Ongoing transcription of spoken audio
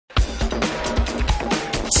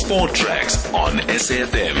Sport Tracks on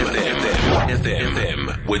SFM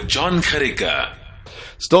with John Karika.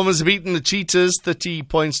 Stormers have beaten the Cheetahs 30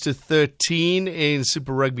 points to 13 in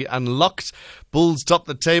Super Rugby Unlocked. Bulls top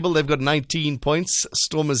the table. They've got 19 points.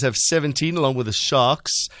 Stormers have 17 along with the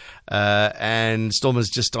Sharks. And Stormers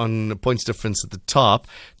just on points difference at the top.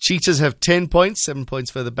 Cheetahs have 10 points, 7 points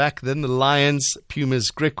further back. Then the Lions, Pumas,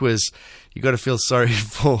 Griquas. You got to feel sorry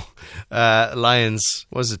for Lions.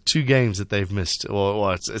 What was it, 2 games that they've missed?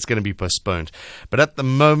 Or it's going to be postponed. But at the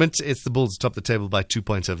moment, it's the Bulls top the table by 2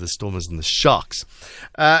 points over the Stormers and the Sharks.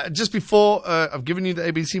 Just before, I've given you the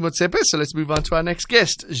ABC Motsepe, so let's move on to our next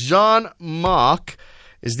guest. Jean-marc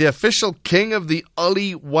is the official king of the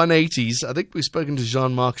Ollie 180's. I think we've spoken to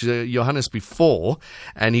Jean-marc Johannes before,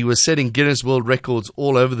 and he was setting Guinness World Records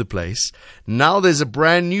all over the place. Now there's a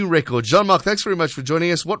brand new record. Jean-marc, thanks very much for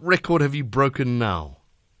joining us. What record have you broken now?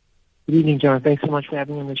 Good evening, John. Thanks so much for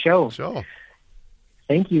having me on the show. Sure.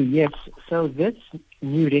 Thank you. Yes. So this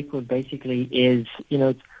new record basically is,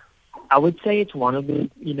 I would say it's one of the,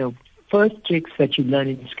 first tricks that you learn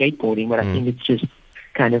in skateboarding, but I think it's just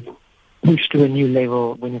kind of pushed to a new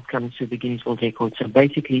level when it comes to the Guinness World Record. So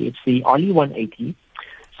basically, it's the Ollie 180.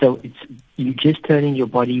 So it's you just turning your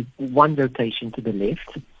body one rotation to the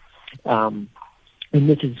left. And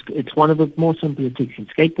it's one of the more simpler tricks in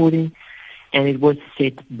skateboarding. And it was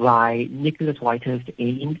set by Nicholas Whitehurst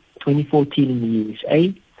in 2014 in the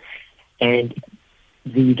USA. And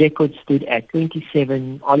the record stood at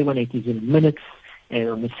 27 Ollie 180s in minutes. And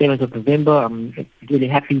on the 7th of November, I'm really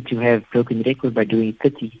happy to have broken the record by doing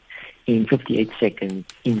 30 in 58 seconds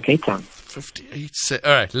in Cape Town. 58 seconds.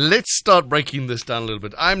 All right, let's start breaking this down a little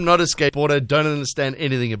bit. I'm not a skateboarder, don't understand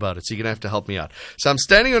anything about it, so you're going to have to help me out. So I'm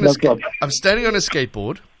standing on a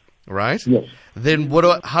skateboard, right? Yes. Then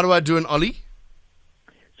how do I do an Ollie?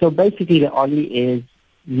 So basically the Ollie is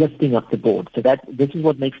lifting up the board. So this is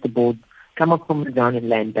what makes the board come up from the ground and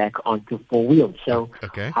land back onto 4 wheels. So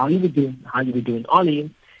how you would do an Ollie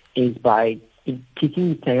is by kicking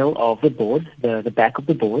the tail of the board, the back of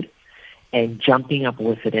the board, and jumping up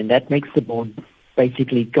with it, and that makes the board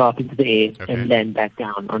basically go up into the air and land back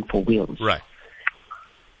down on 4 wheels. Right.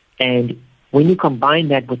 And when you combine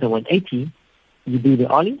that with the 180, you do the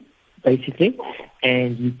Ollie, basically,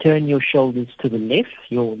 and you turn your shoulders to the left,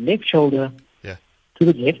 your left shoulder to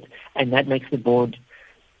the left, and that makes the board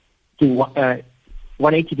do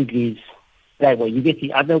 180 degrees that way. You get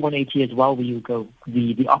the other 180 as well, where you go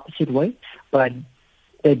the opposite way, but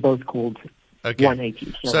they're both called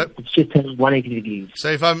 180. So it's just turning 180 degrees. So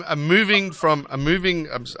if I'm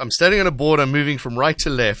standing on a board, I'm moving from right to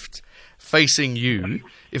left, facing you.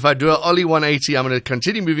 If I do an Ollie 180, I'm going to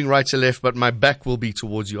continue moving right to left, but my back will be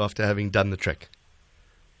towards you after having done the trick.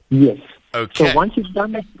 Yes. Okay. So once you've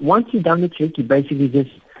done the trick, you basically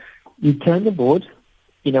you turn the board,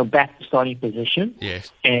 back to starting position.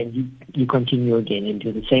 Yes. And you continue again and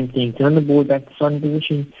do the same thing. Turn the board back to starting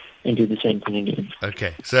position and do the same thing again.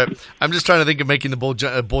 Okay. So I'm just trying to think of making the board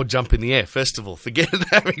jump in the air, first of all. Forget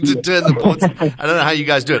having to turn the boards. I don't know how you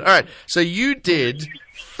guys do it. All right. So you did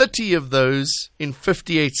 30 of those in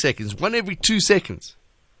 58 seconds, one every 2 seconds.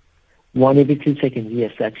 One every 2 seconds,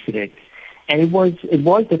 yes, that's correct. And it was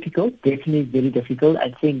difficult, definitely very difficult.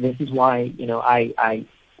 I think this is why, I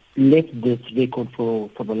left this record for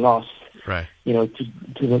the last, right? To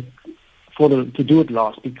do it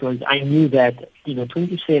last, because I knew that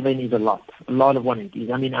 27 is a lot of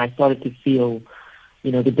 180s. I mean, I started to feel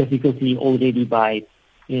the difficulty already by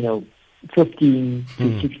 15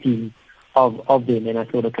 to 16 of them, and I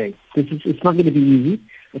thought, okay, it's not going to be easy.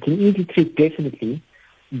 It's an easy trick, definitely,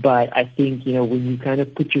 but I think when you kind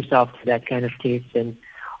of put yourself to that kind of test, and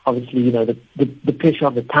obviously, the pressure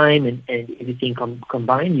of the time and everything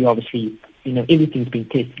combined, you obviously, everything's been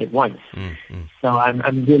tested at once. So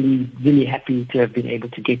I'm really, really happy to have been able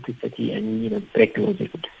to get to 30 and, break the world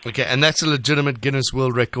record. Okay, and that's a legitimate Guinness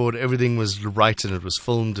World Record. Everything was right and it was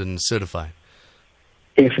filmed and certified.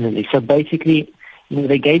 Definitely. So basically,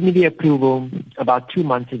 they gave me the approval about 2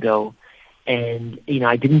 months ago, and,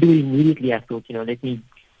 I didn't do it immediately. I thought, let me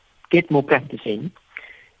get more practice in.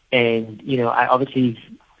 And, I obviously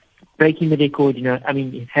breaking the record,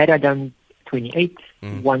 had I done 28,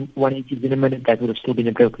 180 in a minute, that would have still been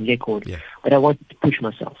a broken record. Yeah. But I wanted to push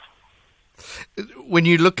myself. When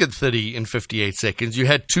you look at 30 in 58 seconds, you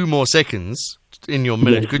had 2 more seconds in your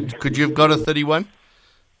minute. Yes. Could you have got a 31?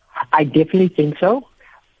 I definitely think so.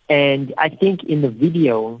 And I think in the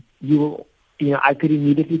video, I could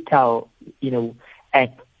immediately tell,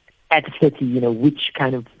 at 30, which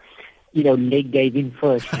kind of leg gave in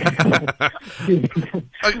first. To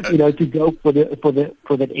go for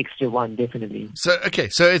that extra one, definitely. So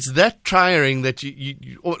it's that tiring that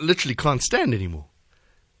you literally can't stand anymore.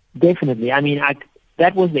 Definitely. I mean,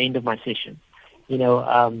 that was the end of my session.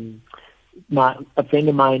 A friend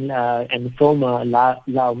of mine and the filmer,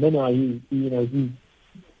 Lau Mena, he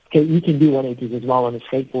can do 180s as well on a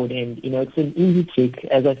skateboard, and it's an easy trick,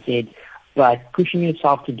 as I said, but pushing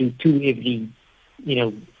yourself to do two every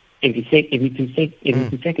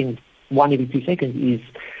 2 seconds, one every 2 seconds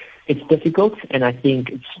it's difficult, and I think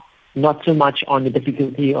it's not so much on the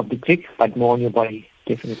difficulty of the trick, but more on your body,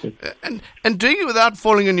 definitely. And doing it without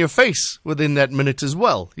falling on your face within that minute as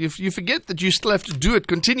well. You forget that you still have to do it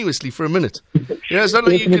continuously for a minute. It's not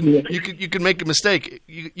like you can make a mistake.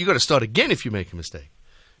 You got to start again if you make a mistake.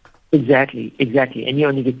 Exactly, and you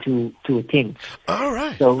only get two attempts. All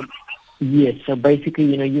right. So yes, so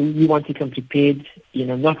basically, you want to come prepared.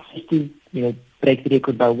 Not just to break the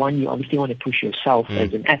record by one. You obviously want to push yourself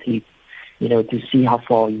as an athlete. To see how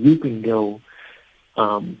far you can go.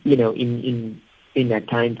 In that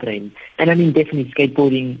time frame. And I mean, definitely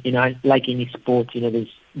skateboarding. Like any sport,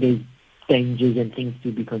 there's dangers and things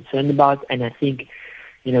to be concerned about. And I think,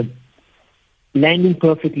 landing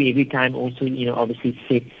perfectly every time also, obviously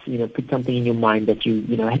sets, put something in your mind that you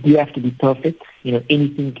have to be perfect.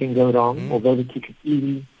 Anything can go wrong. Although the trick is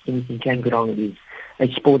easy, anything can go wrong. It is a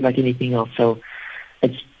sport like anything else. So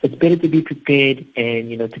it's better to be prepared and,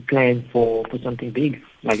 to plan for something big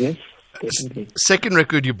like this. Definitely. Second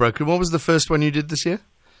record you broke. What was the first one you did this year?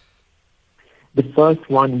 The first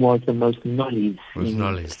one was the most nollies.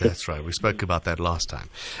 That's right. We spoke about that last time.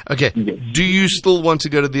 Okay. Yes. Do you still want to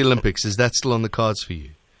go to the Olympics? Is that still on the cards for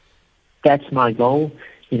you? That's my goal,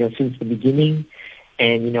 since the beginning.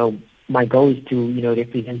 And, my goal is to,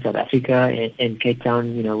 represent South Africa and Cape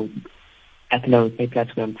Town, Athlone, Cape Town,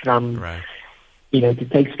 where I'm from. Right. To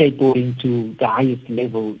take skateboarding to the highest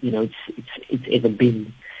level, it's ever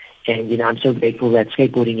been. And, I'm so grateful that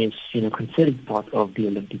skateboarding is, considered part of the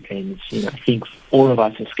Olympic Games. I think all of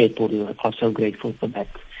us as skateboarders are so grateful for that,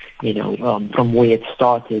 from where it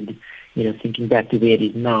started, thinking back to where it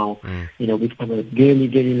is now, we've come a very,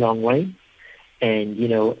 very long way. And,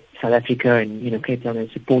 South Africa and, Cape Town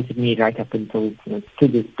has supported me right up until, to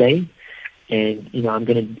this day. And, I'm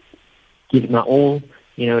going to give it my all,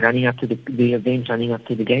 running up to the events, running up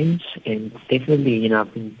to the games. And definitely,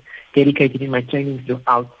 I've been dedicated in my training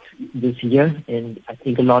throughout this year, and I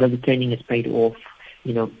think a lot of the training has paid off,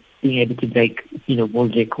 being able to break,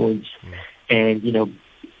 world records and,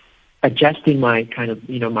 adjusting my kind of,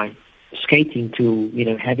 my skating to,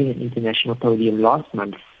 having an international podium last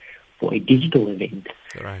month for a digital event.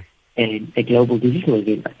 Right. And a global digital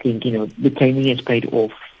event. I think, the training has paid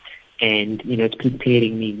off and, it's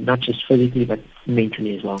preparing me not just physically but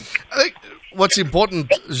mentally as well. I think what's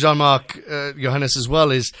important, Jean-marc Johannes, as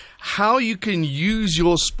well, is how you can use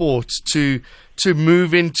your sport to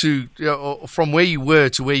move into from where you were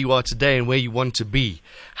to where you are today and where you want to be.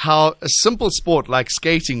 How a simple sport like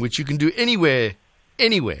skating, which you can do anywhere,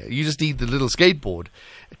 you just need the little skateboard,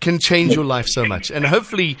 can change your life so much. And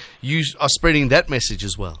hopefully you are spreading that message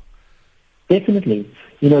as well. Definitely.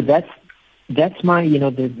 That's my,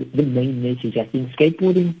 the main message. I think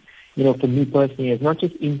skateboarding, for me personally, has not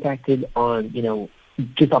just impacted on,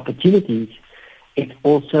 just opportunities, it's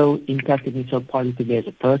also impacted me so positively as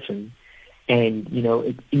a person. And,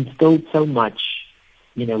 it instilled so much,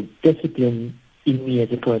 discipline in me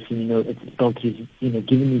as a person. It's built,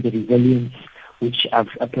 giving me the resilience which I've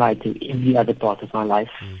applied to every other part of my life.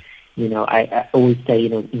 I always say,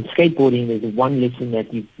 in skateboarding, there's one lesson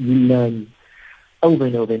that you learn over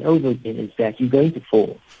and over and over again is that you're going to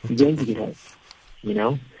fall. You're going to get hurt,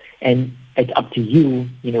 and it's up to you,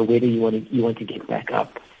 whether you want to get back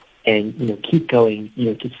up and, keep going,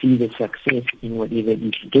 to see the success in whatever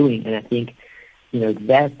you're doing. And I think,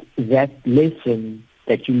 that lesson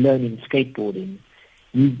that you learn in skateboarding,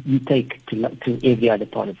 you take to every other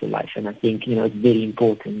part of your life. And I think, it's very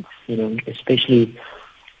important, especially,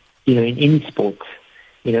 in any sport,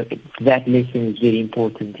 that lesson is very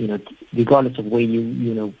important, regardless of where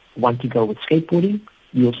you want to go with skateboarding.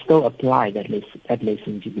 You'll still apply that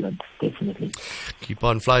lesson you've learned, definitely. Keep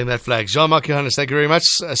on flying that flag. Jean-marc Johannes, thank you very much.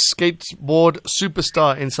 A skateboard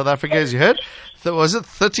superstar in South Africa, as you heard. Was it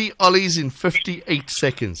 30 ollies in 58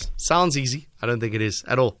 seconds? Sounds easy. I don't think it is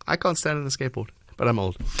at all. I can't stand on a skateboard, but I'm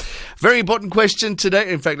old. Very important question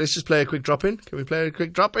today. In fact, let's just play a quick drop-in. Can we play a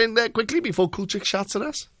quick drop-in there quickly before Cool Chick shouts at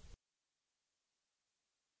us?